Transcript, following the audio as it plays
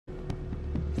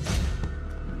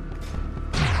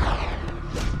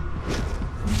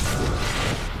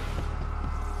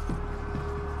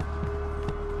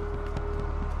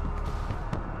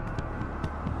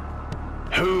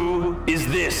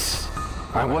this?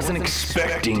 I wasn't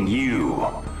expecting you.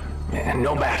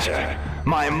 No matter.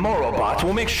 My Morobots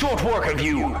will make short work of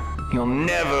you. You'll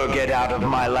never get out of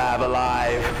my lab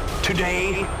alive.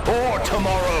 Today or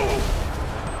tomorrow.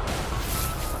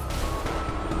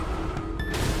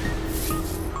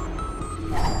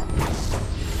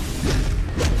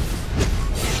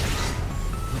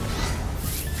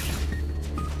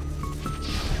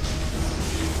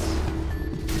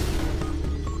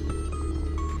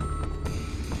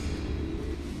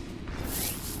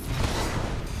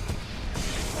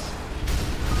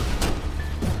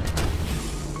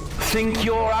 Think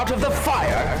you're out of the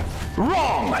fire?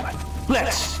 Wrong!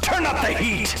 Let's turn up the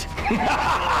heat!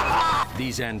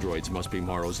 These androids must be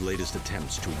Morrow's latest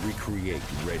attempts to recreate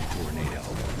Red Tornado.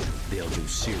 They'll do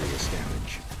serious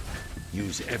damage.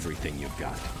 Use everything you've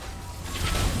got.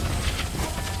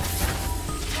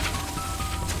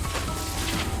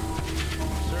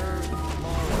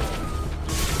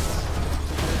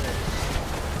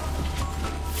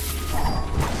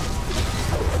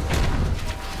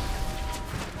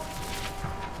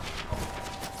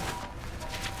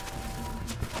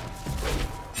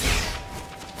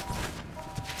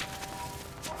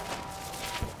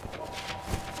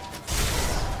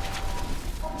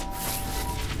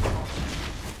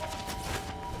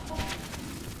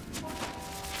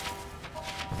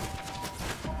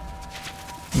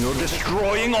 You're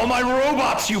destroying all my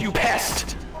robots, you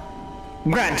pest!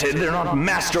 Granted, they're not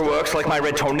masterworks like my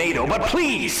Red Tornado, but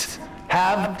please,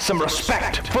 have some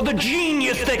respect for the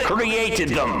genius that created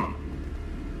them!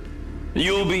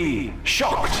 You'll be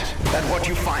shocked at what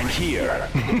you find here.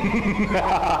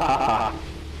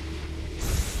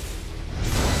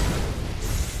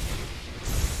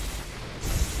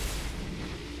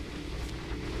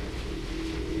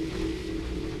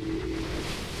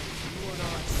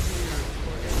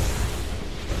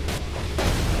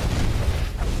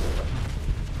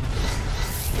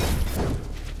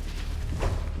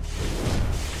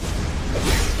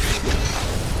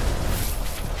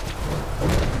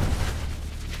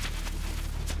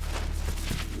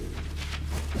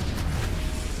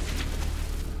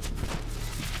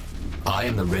 I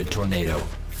am the Red Tornado.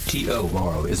 T.O.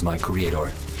 Morrow is my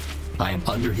creator. I am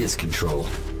under his control.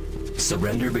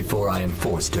 Surrender before I am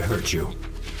forced to hurt you.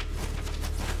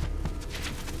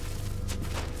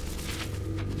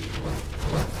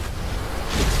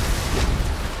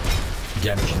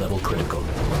 Damage level critical.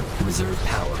 Reserve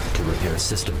power to repair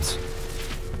systems.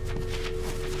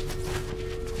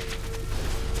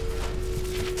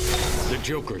 The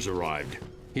Joker's arrived.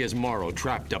 He has Morrow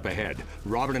trapped up ahead.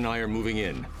 Robin and I are moving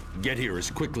in. Get here as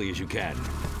quickly as you can.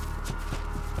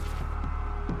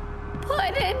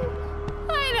 Puddin',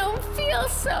 I don't feel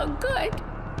so good.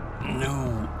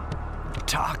 New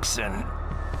toxin.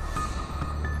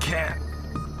 Can't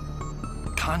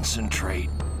concentrate.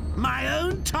 My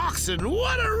own toxin,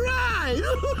 what a ride!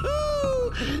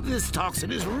 This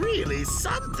toxin is really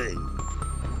something.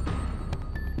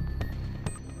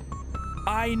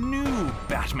 I knew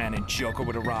Batman and Joker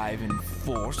would arrive in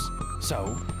force,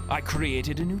 so I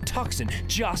created a new toxin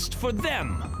just for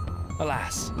them.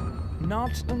 Alas,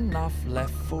 not enough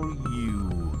left for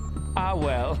you. Ah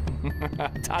well,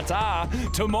 ta-ta,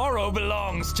 tomorrow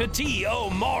belongs to T.O.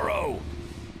 Morrow.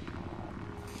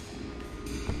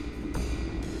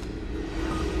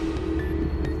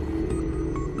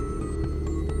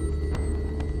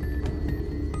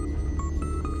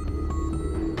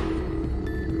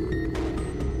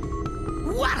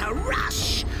 What a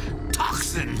rush!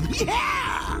 Toxin,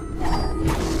 yeah!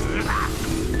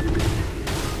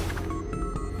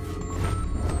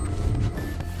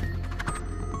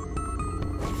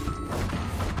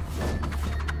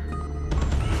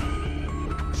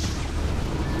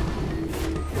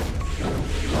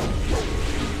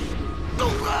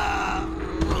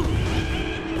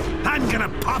 I'm gonna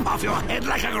pop off your head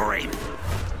like a grape!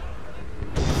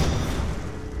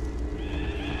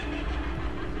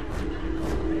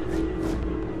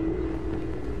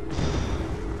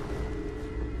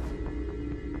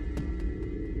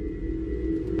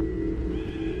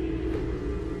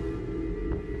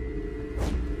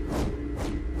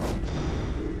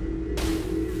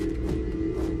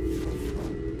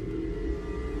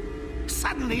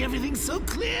 Suddenly everything's so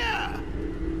clear!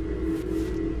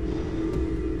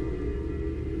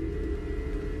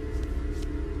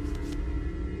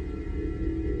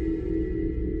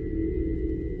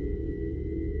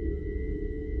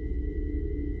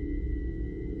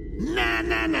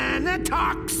 Na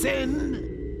toxin!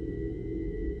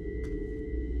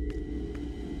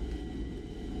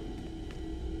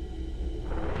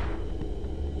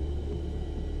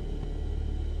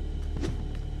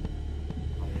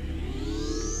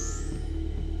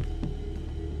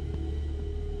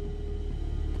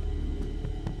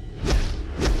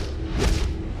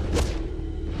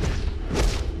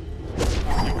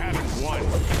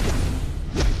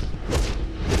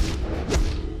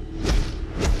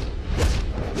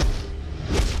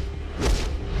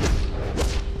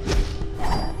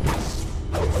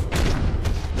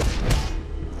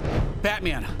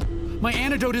 Batman! My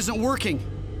antidote isn't working!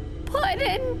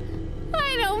 Puddin',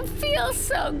 I don't feel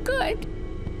so good.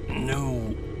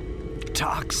 New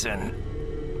toxin.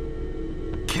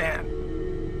 Can't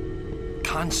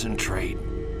concentrate.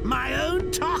 My own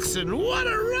toxin, what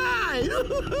a ride!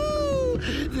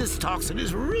 This toxin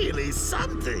is really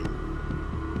something.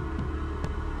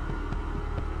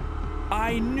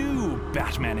 I knew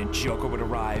Batman and Joker would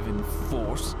arrive in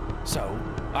force, so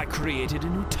I created a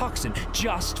new toxin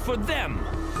just for them.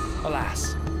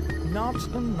 Alas, not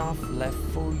enough left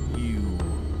for you.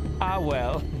 Ah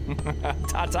well,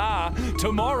 ta-ta,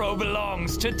 tomorrow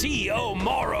belongs to T.O.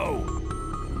 Morrow.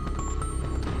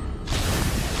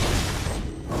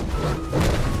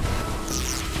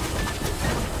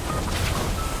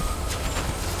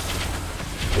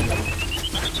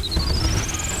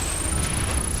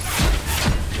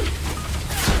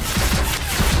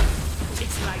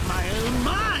 It's like my own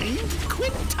mind,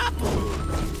 quintuple.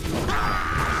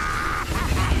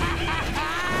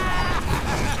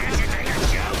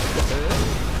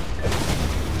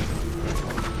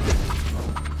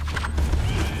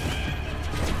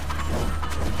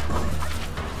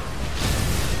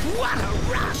 What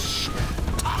a rush!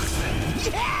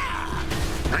 Toxin, yeah!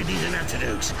 I need an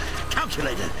antidote.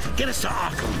 Calculator, get us to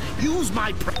Arkham. Use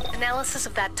my Analysis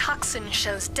of that toxin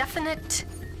shows definite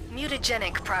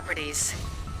mutagenic properties.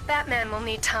 Batman will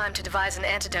need time to devise an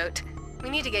antidote. We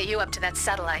need to get you up to that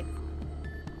satellite.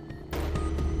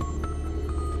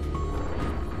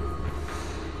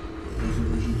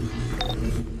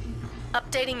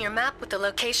 Updating your map with the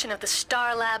location of the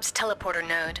Star Labs teleporter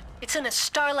node. It's in a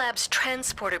Star Labs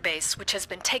transporter base, which has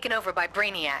been taken over by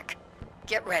Brainiac.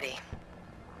 Get ready.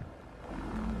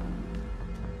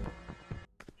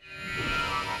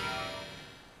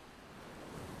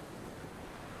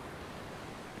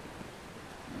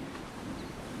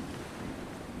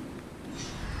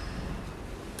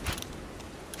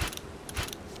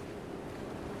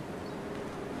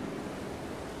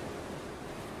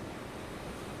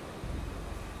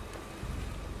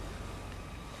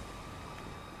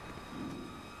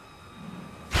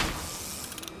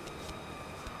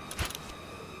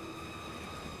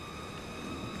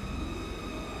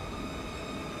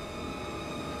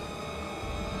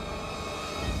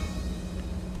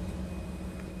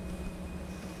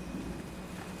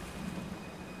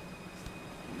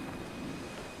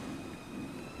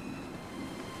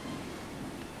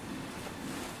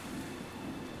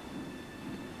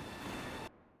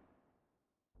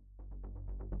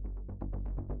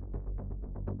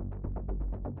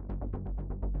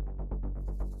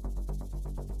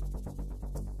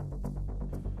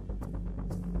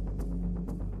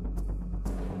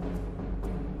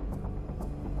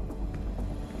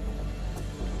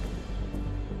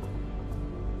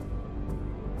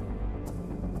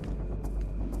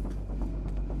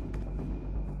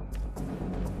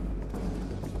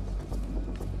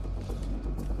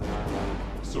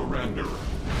 Surrender.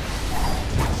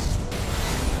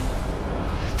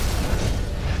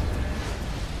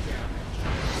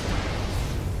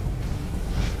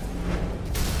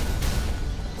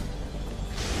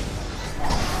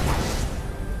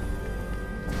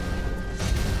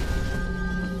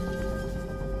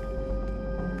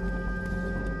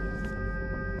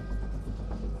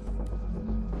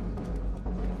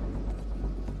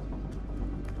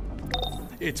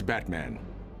 It's Batman.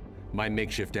 My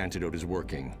makeshift antidote is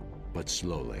working, but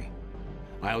slowly.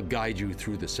 I'll guide you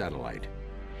through the satellite.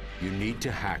 You need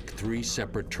to hack 3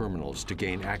 separate terminals to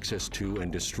gain access to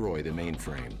and destroy the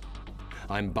mainframe.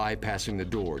 I'm bypassing the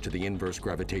door to the inverse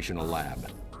gravitational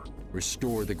lab.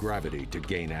 Restore the gravity to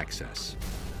gain access.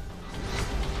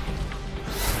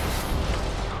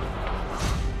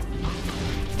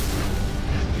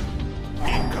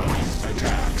 Incoming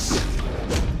attacks.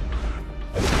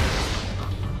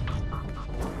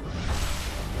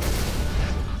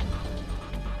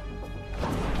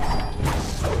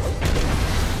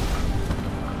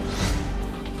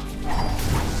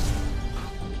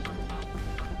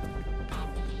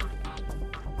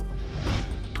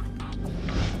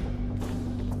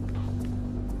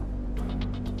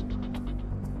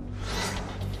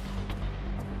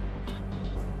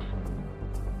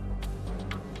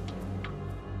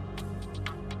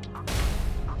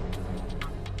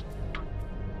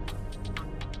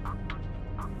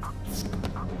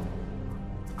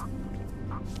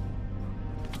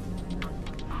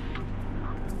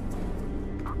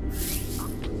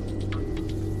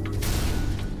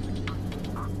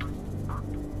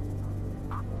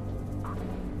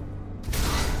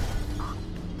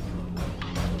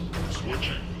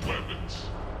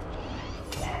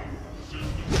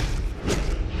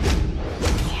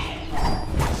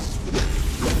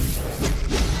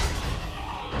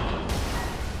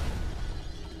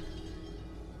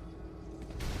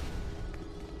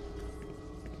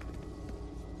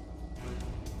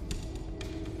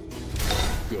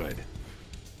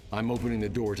 I'm opening the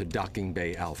door to Docking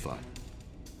Bay Alpha.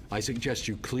 I suggest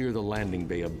you clear the landing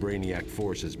bay of Brainiac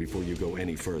forces before you go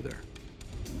any further.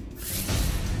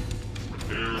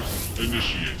 Repairs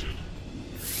initiated.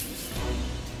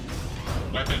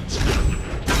 Weapons activated.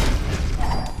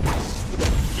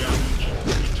 Damage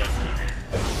detected.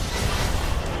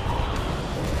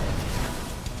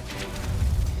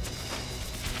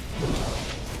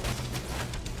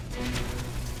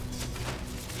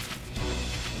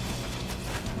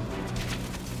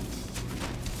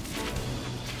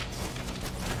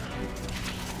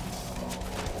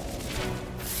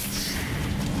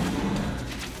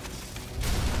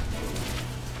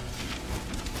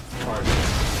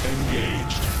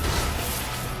 Engaged.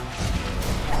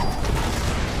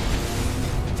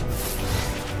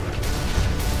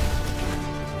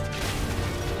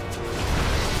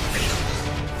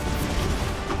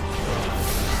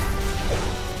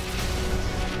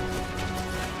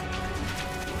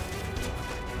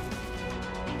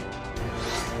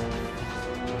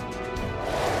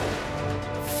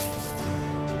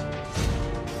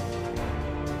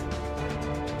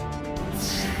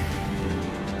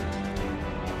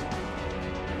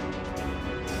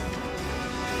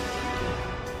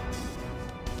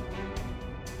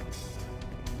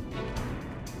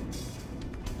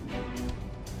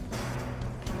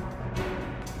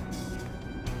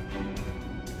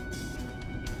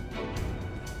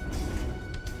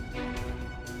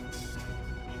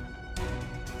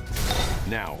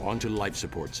 Now, onto life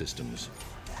support systems.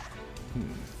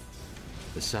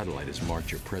 The satellite has marked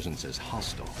your presence as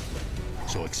hostile,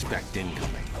 so expect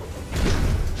incoming.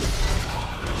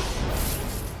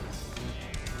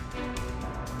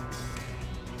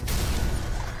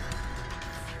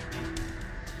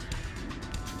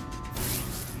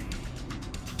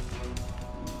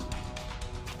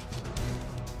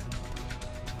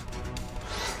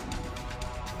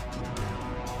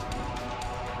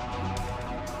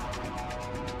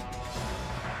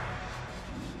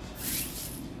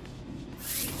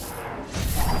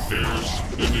 Repairs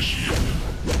initiated.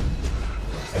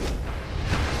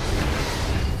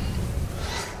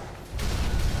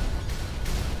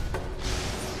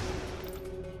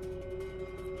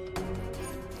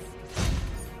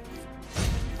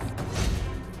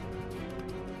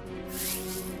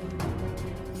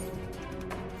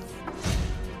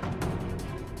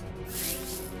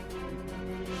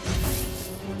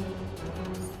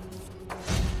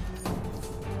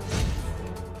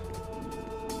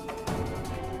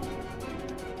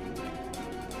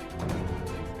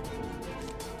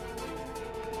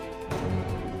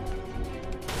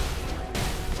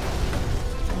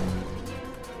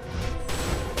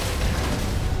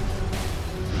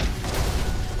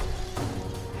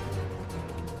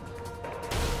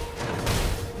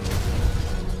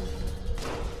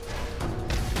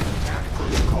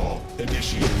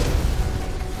 Initiated.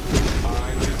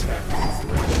 I detect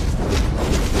threat.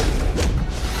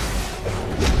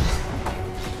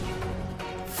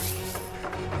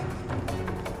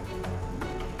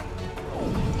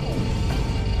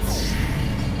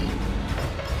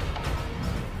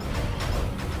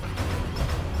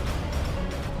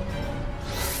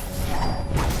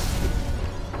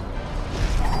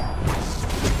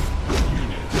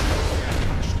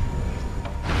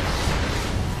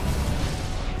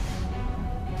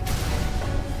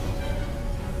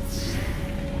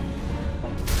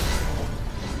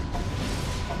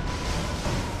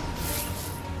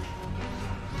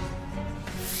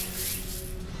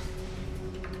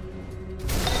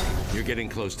 You're getting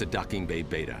close to Docking Bay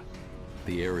Beta.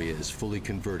 The area is fully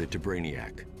converted to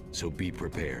Brainiac, so be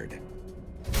prepared.